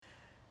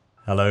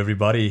Hello,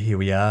 everybody. Here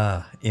we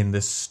are in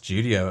the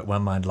studio at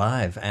One Mind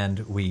Live, and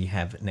we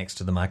have next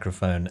to the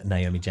microphone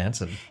Naomi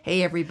Jansen.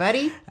 Hey,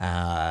 everybody.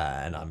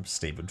 And I'm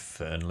Stephen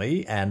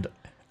Fernley, and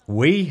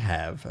we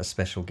have a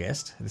special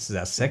guest. This is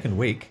our second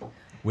week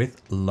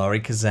with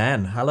Laurie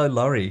Kazan. Hello,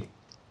 Laurie.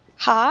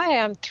 Hi,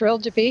 I'm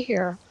thrilled to be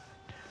here.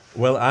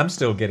 Well, I'm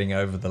still getting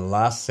over the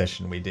last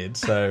session we did,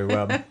 so...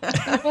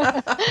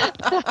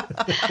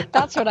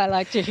 That's what I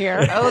like to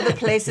hear. Oh, the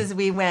places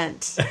we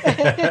went.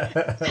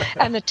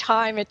 And the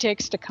time it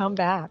takes to come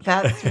back.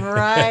 That's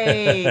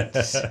right.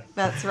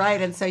 That's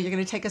right. And so you're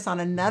going to take us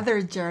on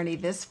another journey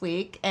this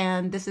week.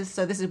 And this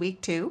is week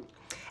 2.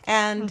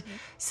 And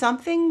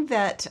something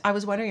that I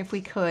was wondering if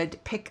we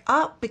could pick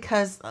up,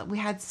 because we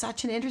had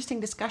such an interesting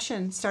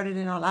discussion started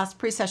in our last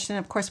pre-session.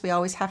 Of course, we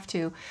always have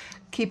to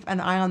keep an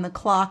eye on the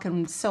clock,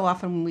 and so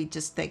often we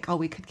just think, oh,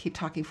 we could keep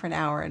talking for an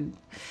hour,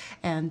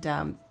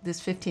 and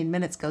this 15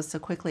 minutes goes so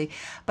quickly.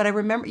 But I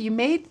remember you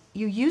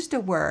used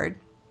the word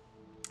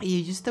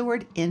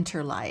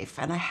interlife,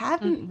 and I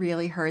hadn't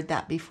really heard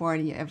that before,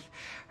 and I've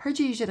heard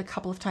you use it a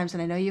couple of times,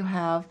 and I know you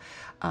have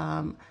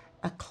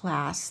a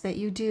class that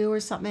you do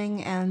or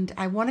something, and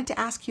I wanted to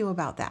ask you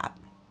about that.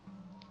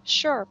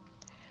 Sure.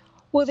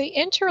 Well, the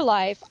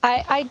Interlife,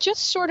 I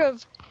just sort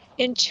of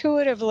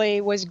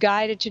intuitively was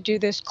guided to do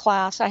this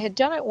class. I had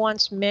done it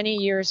once many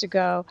years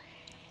ago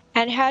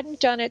and hadn't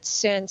done it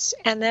since,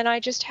 and then I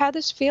just had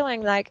this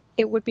feeling like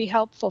it would be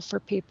helpful for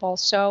people.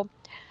 So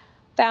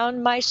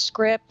found my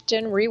script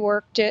and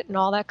reworked it and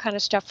all that kind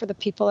of stuff for the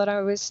people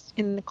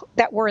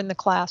that were in the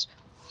class.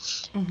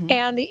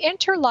 And the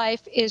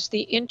interlife is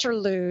the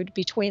interlude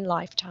between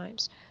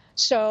lifetimes.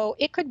 So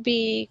it could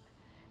be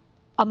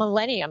a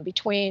millennium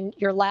between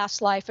your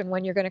last life and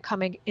when you're going to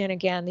come in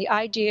again. The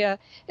idea,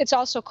 it's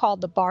also called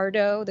the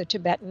bardo, the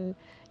Tibetan,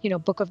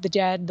 Book of the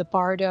Dead, the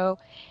bardo.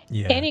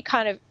 Yeah. Any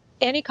kind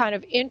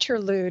of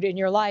interlude in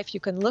your life, you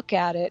can look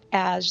at it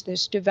as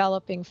this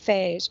developing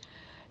phase.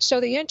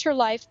 So the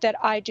interlife that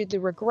I did the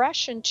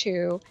regression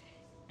to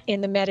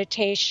in the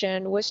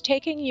meditation was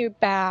taking you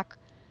back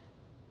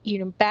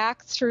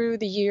through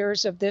the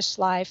years of this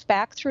life,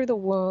 back through the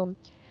womb,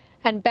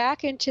 and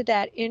back into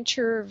that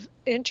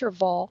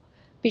interval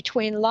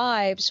between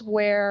lives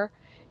where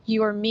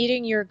you are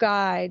meeting your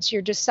guides.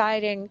 You're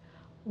deciding,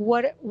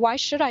 why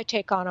should I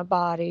take on a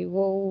body?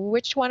 Well,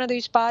 which one of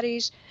these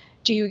bodies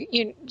do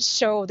you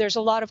so there's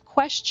a lot of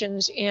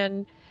questions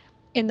in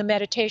the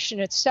meditation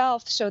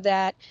itself, so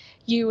that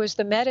you as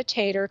the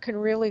meditator can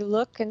really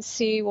look and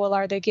see, well,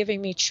 are they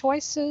giving me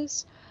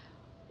choices?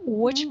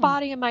 Which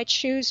body am I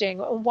choosing?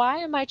 Why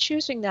am I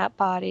choosing that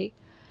body?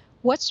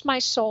 What's my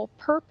soul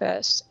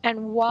purpose?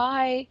 And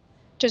why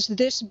does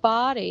this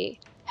body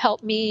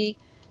help me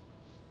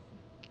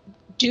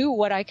do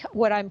what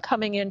I'm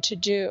coming in to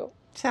do?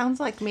 Sounds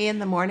like me in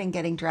the morning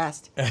getting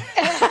dressed.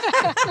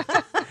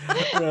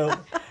 Well,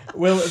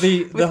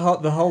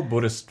 the whole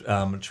Buddhist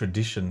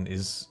tradition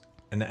is,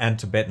 and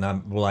Tibetan.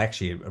 I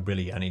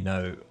really only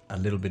know a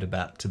little bit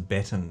about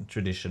Tibetan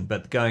tradition,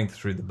 but going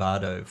through the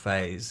bardo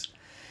phase,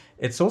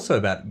 it's also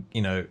about,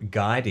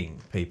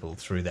 guiding people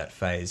through that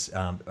phase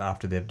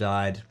after they've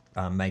died,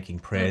 making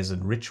prayers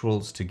and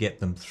rituals to get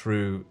them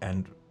through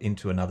and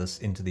into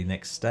the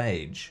next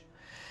stage.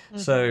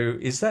 So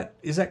is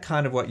that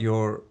kind of what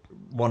you're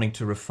wanting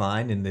to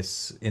refine in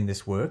this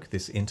work,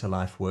 this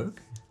interlife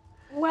work?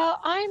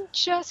 Well, I'm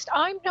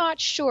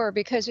not sure,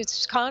 because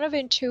it's kind of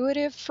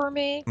intuitive for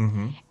me.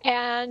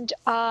 And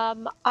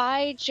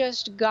I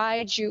just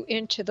guide you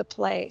into the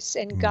place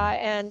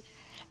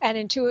and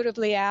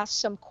intuitively ask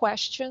some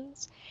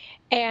questions.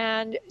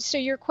 And so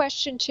your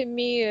question to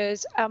me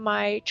is, I'm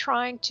not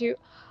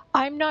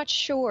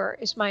sure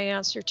is my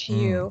answer to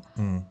you.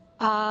 And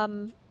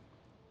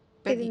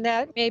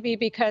that may be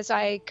because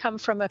I come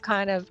from a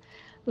kind of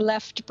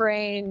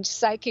left-brained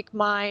psychic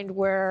mind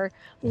where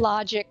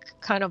logic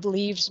kind of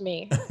leaves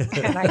me,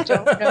 and I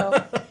don't know.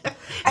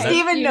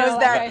 Stephen knows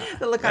that.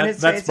 The look on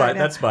his face right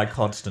now. That's my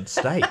constant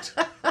state.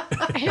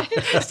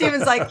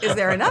 Stephen's like, is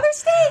there another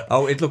state?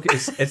 Oh, it's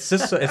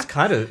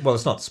kind of, well,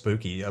 it's not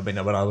spooky. I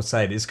mean, what I would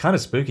say, it's kind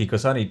of spooky,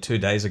 because only 2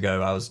 days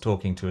ago I was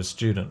talking to a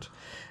student,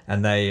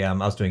 and I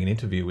was doing an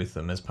interview with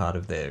them as part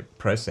of their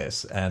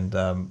process, and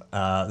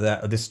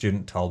this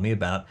student told me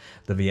about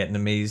the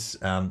Vietnamese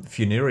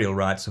funereal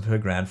rites of her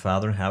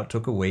grandfather and how it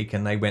took a week,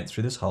 and they went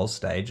through this whole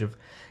stage of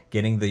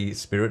getting the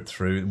spirit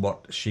through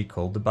what she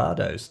called the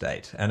bardo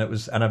state. And I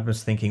was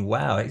thinking,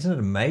 wow, isn't it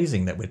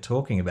amazing that we're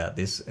talking about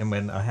this, and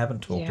when I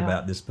haven't talked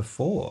about this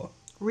before.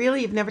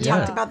 Really? You've never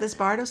talked about this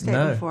bardo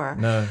state before?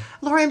 No.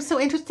 Laurie, I'm so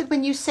interested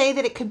when you say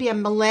that it could be a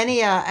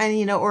millennia,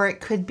 and or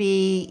it could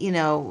be,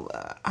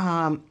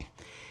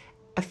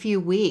 a few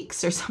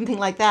weeks or something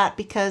like that,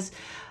 because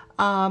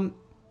I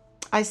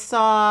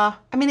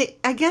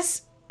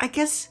guess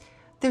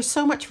there's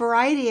so much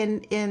variety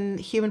in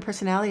human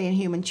personality and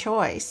human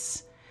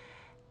choice.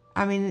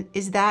 I mean,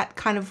 is that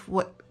kind of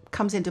what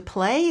comes into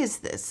play? Is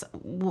this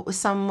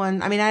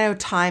someone? I mean, I know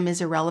time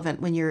is irrelevant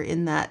when you're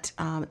in that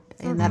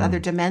that other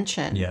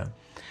dimension. Yeah.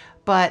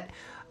 But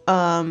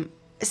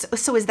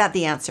So is that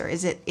the answer?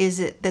 Is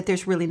it that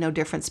there's really no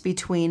difference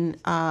between,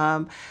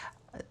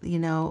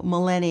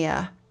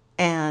 millennia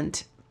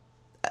and,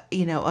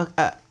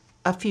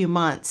 a few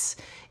months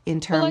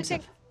in Well, I terms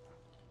think, of?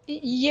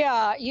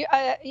 yeah,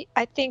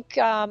 I think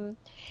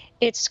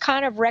it's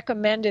kind of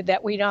recommended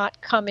that we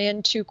not come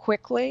in too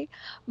quickly.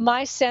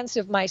 My sense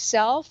of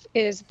myself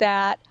is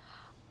that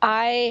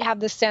I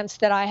have the sense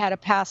that I had a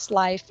past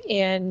life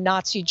in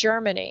Nazi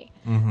Germany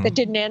that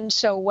didn't end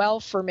so well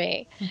for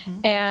me,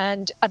 Mm-hmm.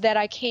 and that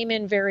I came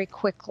in very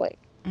quickly.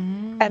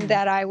 And Mm.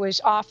 that I was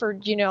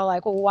offered,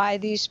 like, well, why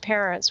these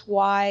parents?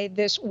 Why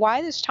this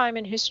time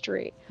in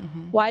history?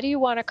 Mm-hmm. Why do you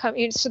want to come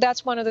in? So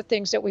that's one of the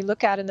things that we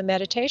look at in the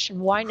meditation.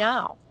 Why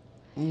now?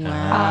 Um,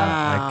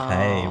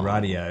 Okay, Wow.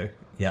 radio.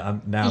 Yeah,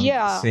 I'm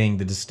yeah, seeing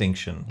the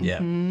distinction. Yeah.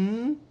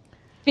 Mm-hmm.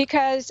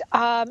 because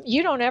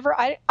you don't ever,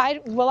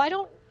 well, I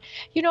don't,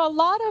 a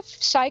lot of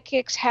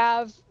psychics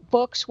have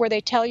books where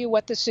they tell you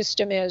what the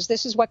system is.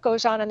 This is what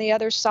goes on the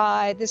other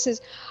side.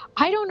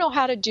 I don't know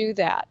how to do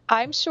that.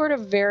 I'm sort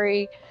of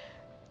very,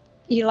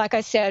 like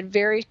I said,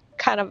 very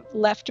kind of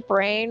left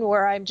brain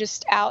where I'm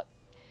just out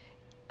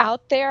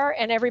there,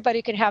 and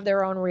everybody can have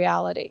their own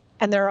reality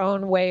and their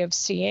own way of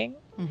seeing,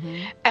 Mm-hmm.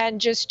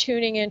 and just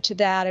tuning into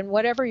that, and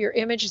whatever your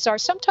images are.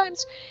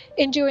 Sometimes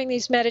in doing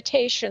these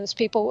meditations,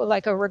 people,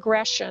 like a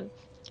regression,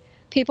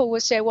 people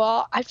will say,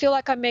 well, I feel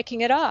like I'm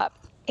making it up.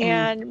 Mm.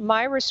 And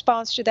my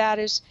response to that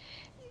is,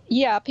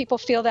 yeah, people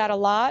feel that a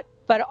lot,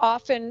 but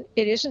often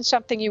it isn't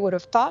something you would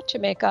have thought to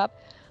make up.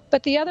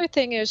 But the other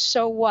thing is,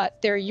 so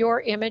what? They're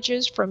your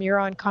images from your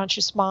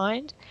unconscious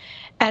mind,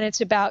 and it's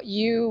about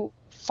you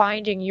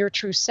finding your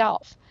true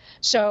self.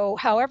 So,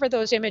 however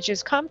those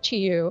images come to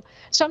you,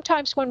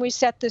 sometimes when we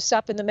set this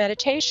up in the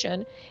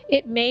meditation,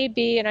 it may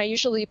be, and I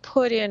usually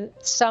put in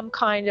some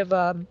kind of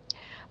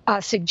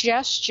a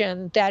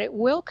suggestion that it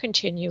will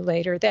continue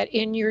later, that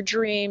in your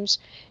dreams,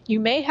 you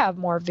may have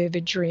more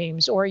vivid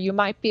dreams, or you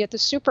might be at the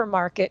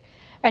supermarket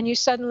and you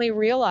suddenly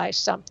realize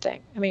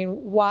something. I mean,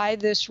 why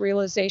this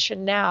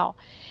realization now?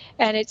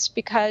 And it's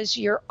because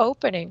you're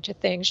opening to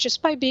things.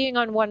 Just by being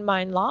on One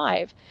Mind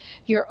Live,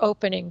 you're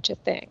opening to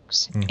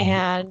things. Hmm.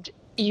 And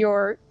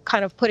you're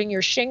kind of putting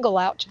your shingle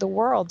out to the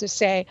world to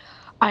say,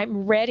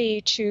 I'm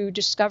ready to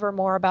discover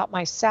more about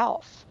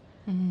myself.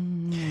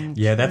 Mm,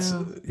 Yeah,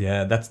 true.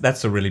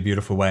 that's a really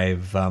beautiful way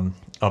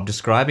of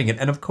describing it.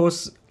 And of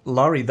course,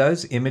 Laurie,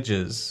 those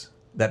images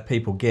that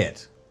people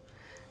get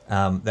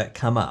that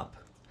come up,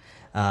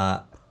 uh,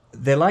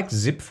 they're like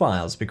zip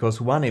files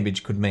because one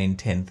image could mean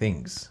 10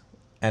 things,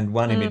 and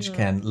one image Mm-hmm.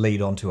 can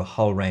lead on to a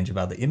whole range of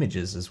other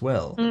images as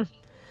well. Mm-hmm.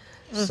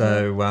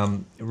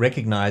 So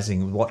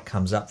recognizing what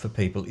comes up for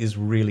people is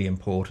really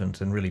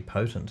important and really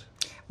potent.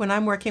 When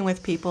I'm working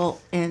with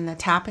people in a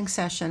tapping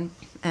session,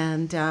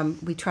 and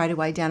we try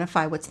to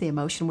identify what's the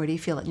emotion, where do you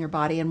feel it in your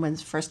body, and when's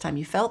the first time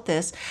you felt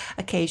this,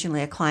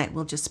 occasionally a client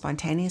will just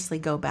spontaneously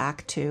go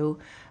back to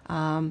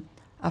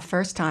a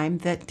first time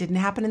that didn't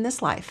happen in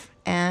this life.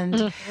 And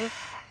Mm-hmm.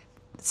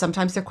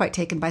 sometimes they're quite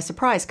taken by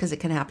surprise because it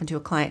can happen to a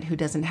client who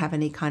doesn't have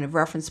any kind of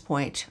reference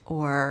point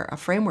or a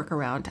framework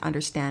around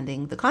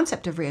understanding the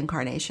concept of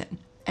reincarnation.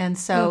 And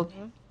so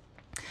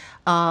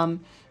Mm-hmm.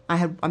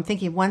 I'm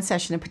thinking of one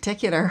session in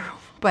particular,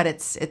 but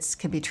it's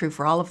can be true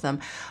for all of them,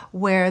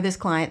 where this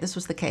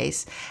was the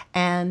case,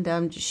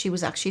 and she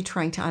was actually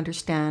trying to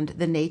understand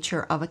the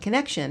nature of a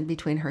connection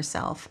between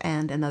herself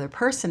and another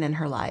person in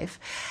her life,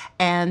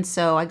 and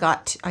so I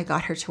got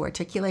her to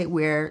articulate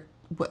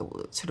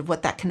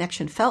what that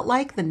connection felt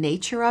like, the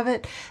nature of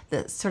it,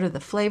 the sort of the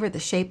flavor, the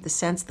shape, the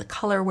sense, the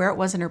color, where it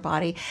was in her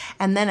body,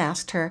 and then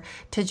asked her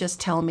to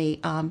just tell me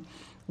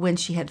when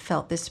she had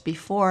felt this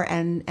before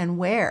and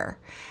where.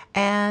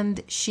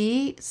 And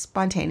she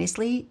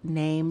spontaneously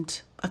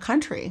named a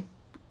country,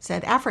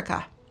 said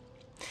Africa.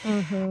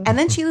 Mm-hmm. And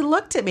then she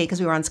looked at me because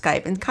we were on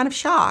Skype in kind of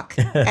shock.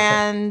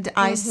 And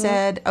I Mm-hmm.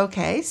 said,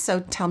 okay, so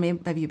tell me,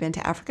 have you been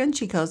to Africa? And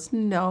she goes,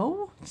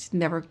 no, she's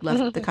never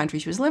left the country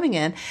she was living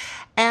in.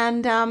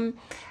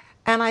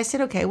 And I said,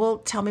 okay, well,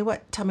 tell me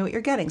what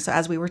you're getting. So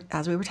as we were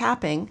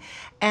tapping,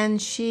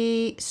 and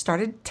she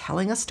started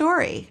telling a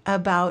story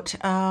about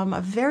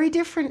a very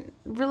different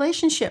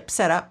relationship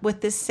set up with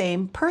this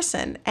same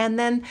person. And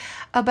then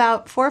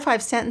about 4 or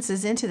 5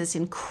 sentences into this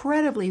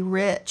incredibly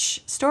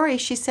rich story,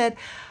 she said,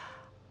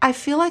 I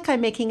feel like I'm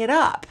making it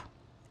up.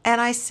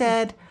 And I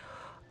said,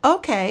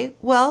 okay,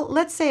 well,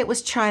 let's say it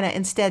was China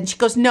instead. And she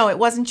goes, no, it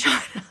wasn't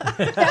China.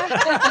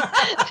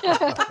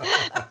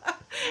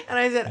 And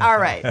I said, all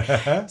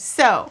right.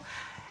 So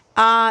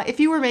if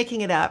you were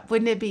making it up,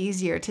 wouldn't it be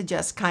easier to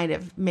just kind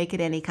of make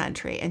it any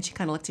country? And she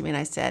kind of looked at me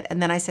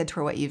and then I said to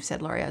her what you've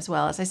said, Laurie, as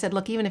well. As I said,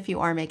 look, even if you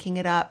are making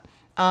it up,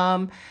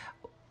 way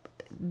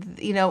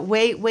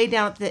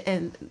down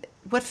and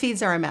what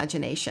feeds our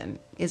imagination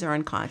is our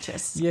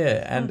unconscious.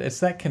 Yeah, and it's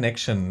that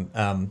connection.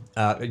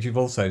 You've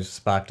also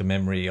sparked a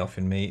memory off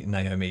in me,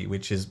 Naomi,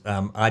 which is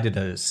I did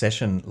a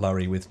session,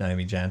 Laurie, with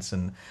Naomi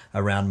Jansen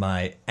around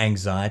my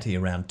anxiety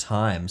around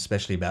time,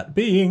 especially about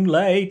being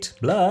late,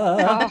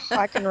 blah. Oh,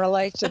 I can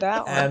relate to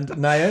that one. And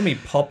Naomi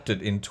popped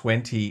it in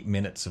 20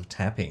 minutes of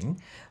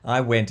tapping.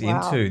 I went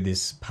Wow. into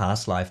this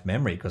past life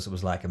memory because it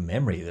was like a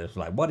memory. That was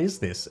like, what is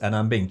this? And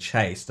I'm being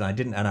chased,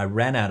 and I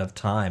ran out of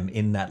time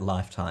in that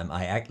lifetime.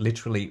 I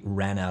literally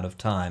ran out of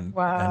time and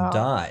Wow.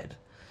 died.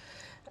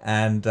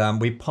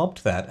 And we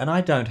popped that, and I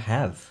don't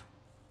have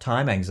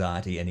time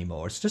anxiety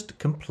anymore. It's just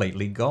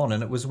completely gone,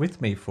 and it was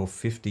with me for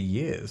 50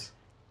 years.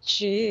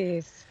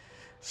 Jeez.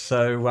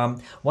 So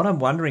what I'm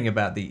wondering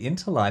about the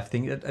Interlife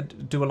thing,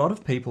 do a lot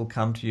of people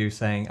come to you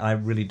saying, I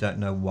really don't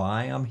know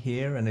why I'm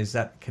here? And is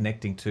that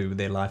connecting to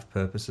their life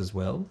purpose as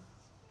well?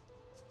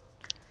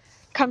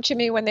 Come to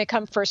me when they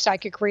come for a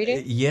psychic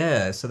reading?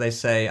 Yeah, so they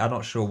say, I'm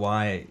not sure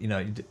why,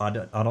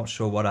 I'm not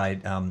sure what I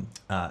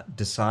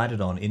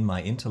decided on in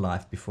my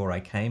Interlife before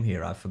I came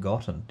here. I've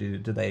forgotten. Do you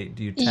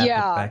tap it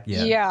back?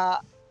 Yeah.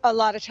 A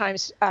lot of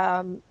times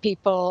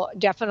people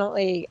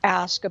definitely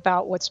ask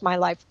about what's my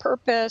life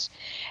purpose.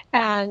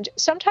 And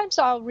sometimes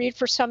I'll read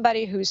for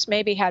somebody who's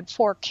maybe had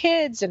 4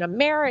 kids and a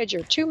marriage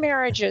or 2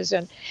 marriages.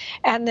 And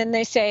then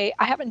they say,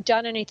 I haven't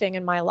done anything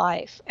in my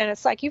life. And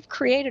it's like, you've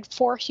created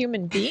 4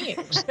 human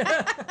beings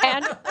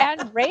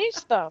and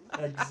raised them.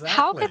 Exactly.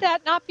 How could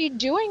that not be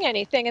doing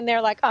anything? And they're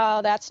like,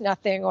 oh, that's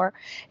nothing. Or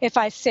if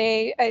I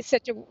said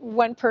to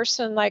one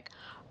person, like,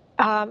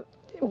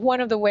 one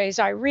of the ways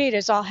I read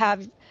is I'll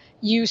have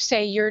you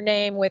say your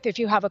name with, if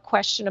you have a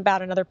question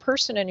about another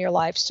person in your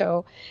life.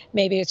 So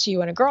maybe it's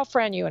you and a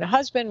girlfriend, you and a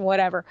husband,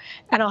 whatever.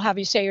 And I'll have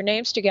you say your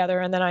names together.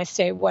 And then I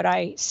say what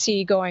I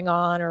see going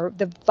on or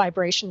the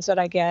vibrations that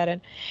I get.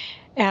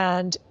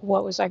 And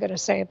what was I going to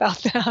say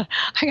about that?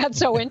 I got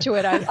so into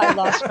it, I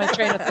lost my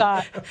train of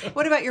thought.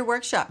 What about your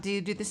workshop? Do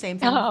you do the same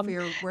thing for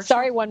your workshop?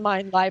 Sorry, one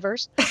mind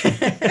livers.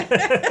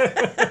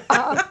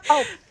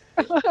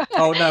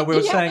 Oh, no, we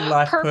were saying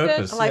life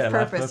purpose. Life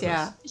purpose,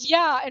 yeah.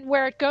 Yeah, and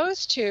where it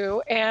goes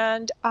to.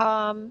 And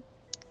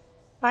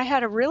I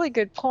had a really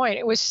good point.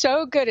 It was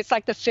so good. It's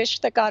like the fish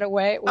that got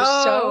away. It was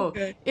so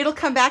good. It'll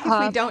come back if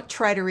we don't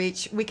try to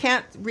reach. We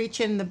can't reach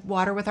in the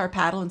water with our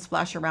paddle and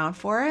splash around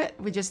for it.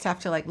 We just have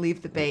to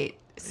leave the bait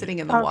sitting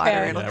in the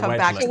water. It'll come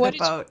back to the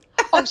boat.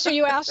 So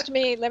you asked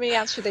me, let me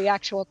answer the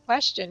actual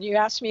question. You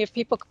asked me if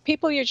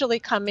people usually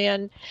come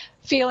in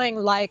feeling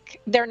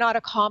like they're not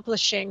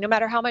accomplishing, no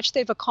matter how much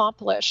they've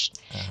accomplished.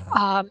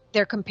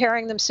 They're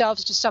comparing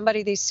themselves to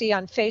somebody they see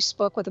on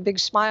Facebook with a big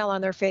smile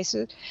on their face,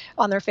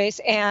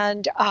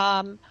 and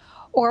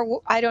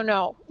or I don't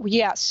know.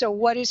 Yes. So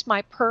what is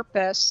my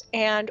purpose?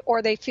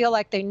 Or they feel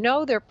like they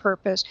know their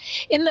purpose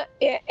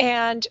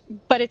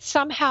but it's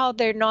somehow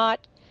they're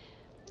not.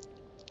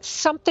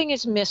 Something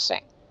is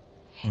missing.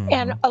 Mm-hmm.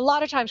 And a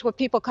lot of times what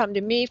people come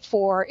to me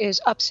for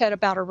is upset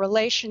about a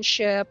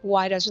relationship.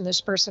 Why doesn't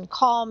this person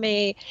call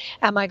me?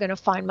 Am I going to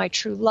find my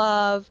true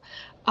love?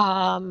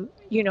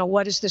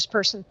 What does this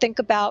person think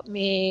about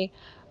me?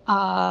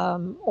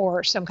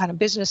 Or some kind of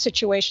business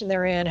situation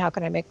they're in. How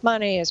can I make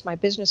money? Is my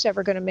business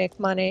ever going to make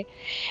money?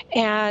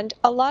 And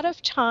a lot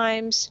of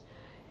times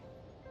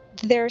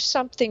there's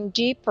something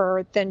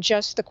deeper than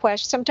just the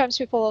question. Sometimes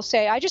people will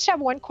say, I just have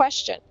one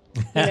question.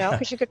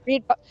 Because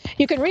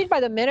you can read by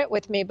the minute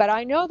with me, but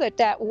I know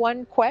that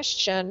one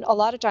question, a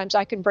lot of times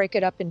I can break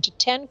it up into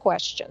 10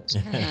 questions.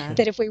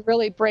 That if we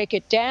really break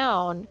it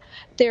down,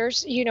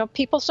 there's,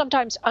 people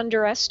sometimes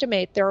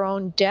underestimate their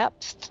own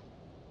depth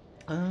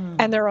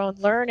and their own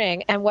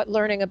learning and what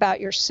learning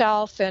about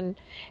yourself and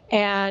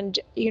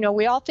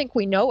we all think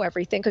we know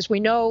everything because we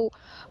know,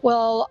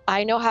 well,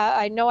 I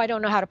don't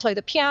know how to play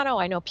the piano.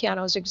 I know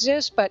pianos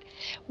exist, but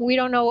we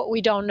don't know what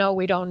we don't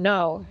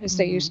know, as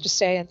they used to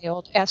say in the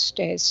old S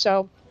days.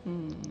 So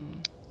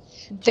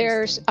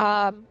there's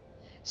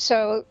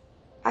so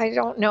I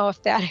don't know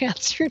if that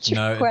answered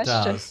your question.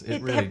 No, it does.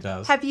 It really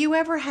does. Have you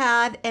ever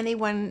had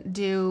anyone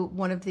do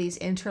one of these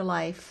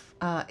Interlife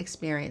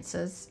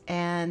experiences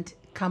and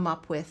come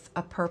up with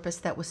a purpose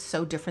that was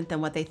so different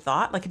than what they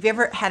thought? Like, have you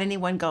ever had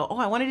anyone go,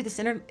 I want to do this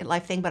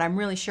Interlife thing, but I'm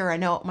really sure I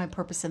know what my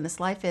purpose in this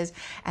life is,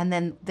 and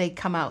then they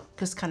come out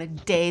just kind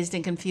of dazed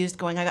and confused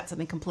going, I got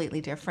something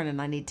completely different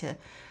and I need to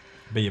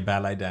be a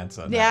ballet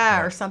dancer.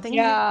 Or something.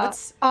 Yeah.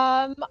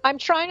 I'm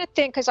trying to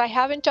think because I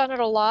haven't done it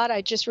a lot.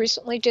 I just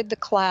recently did the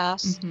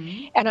class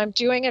and I'm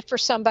doing it for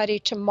somebody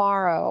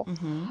tomorrow.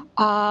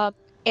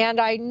 And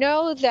I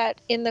know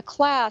that in the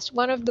class,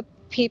 one of the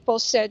people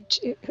said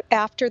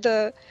after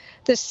the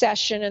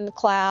session in the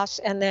class,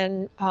 and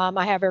then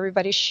I have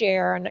everybody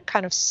share and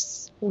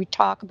we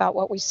talk about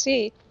what we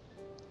see.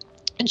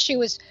 And she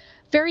was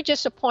very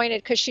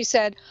disappointed because she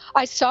said,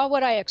 I saw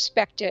what I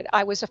expected.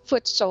 I was a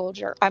foot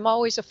soldier. I'm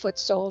always a foot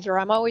soldier.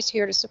 I'm always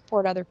here to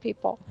support other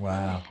people.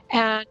 Wow.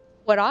 And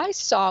what I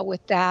saw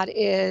with that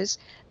is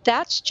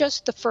that's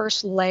just the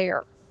first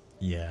layer.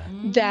 Yeah.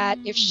 That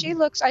if she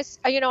looks,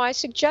 I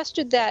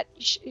suggested that,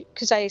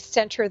 because I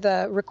sent her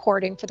the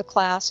recording for the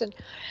class, and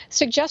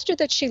suggested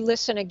that she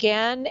listen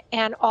again,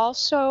 and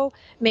also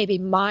maybe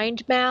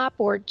mind map,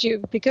 or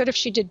be good if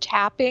she did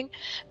tapping.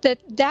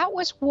 That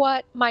was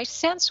what my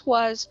sense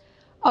was.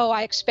 Oh,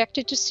 I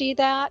expected to see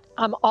that.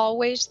 I'm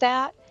always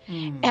that.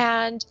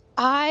 And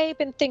I've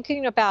been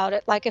thinking about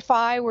it. Like, if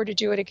I were to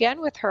do it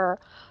again with her,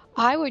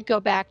 I would go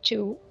back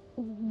to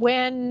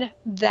when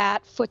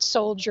that foot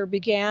soldier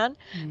began,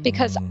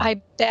 because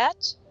I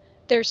bet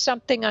there's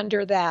something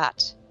under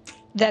that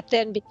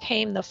then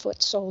became the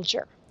foot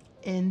soldier.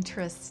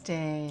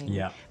 Interesting.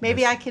 Yeah.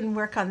 Maybe I can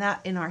work on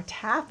that in our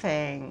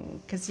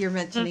tapping, because you're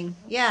mentioning.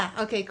 Yeah.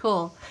 Okay,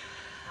 cool.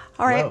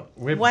 All right.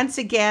 Well, Once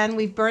again,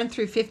 we've burned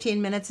through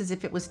 15 minutes as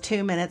if it was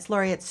 2 minutes.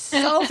 Lori, it's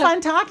so fun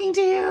talking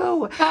to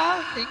you.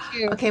 Oh, thank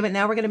you. Okay, but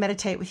now we're going to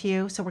meditate with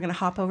you. So we're going to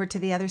hop over to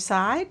the other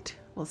side.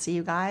 We'll see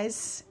you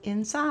guys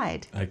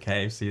inside.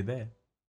 Okay, see you there.